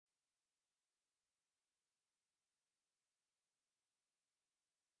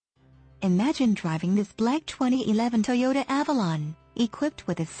Imagine driving this black 2011 Toyota Avalon, equipped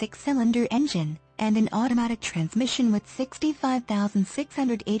with a 6-cylinder engine and an automatic transmission with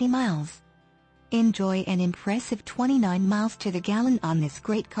 65,680 miles. Enjoy an impressive 29 miles to the gallon on this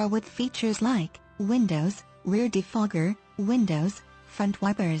great car with features like windows, rear defogger, windows, front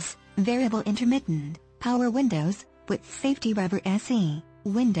wipers, variable intermittent, power windows, with safety rubber SE,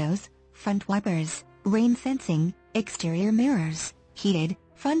 windows, front wipers, rain sensing, exterior mirrors, heated,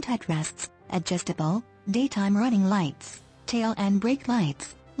 front headrests, adjustable, daytime running lights, tail and brake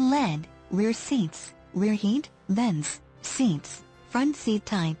lights, LED, rear seats, rear heat, vents, seats, front seat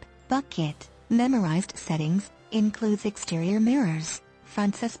type, bucket, memorized settings, includes exterior mirrors,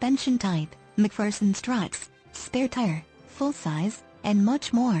 front suspension type, McPherson struts, spare tire, full size, and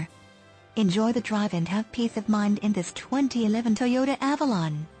much more. Enjoy the drive and have peace of mind in this 2011 Toyota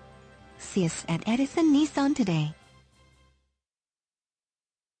Avalon. See us at Edison Nissan today.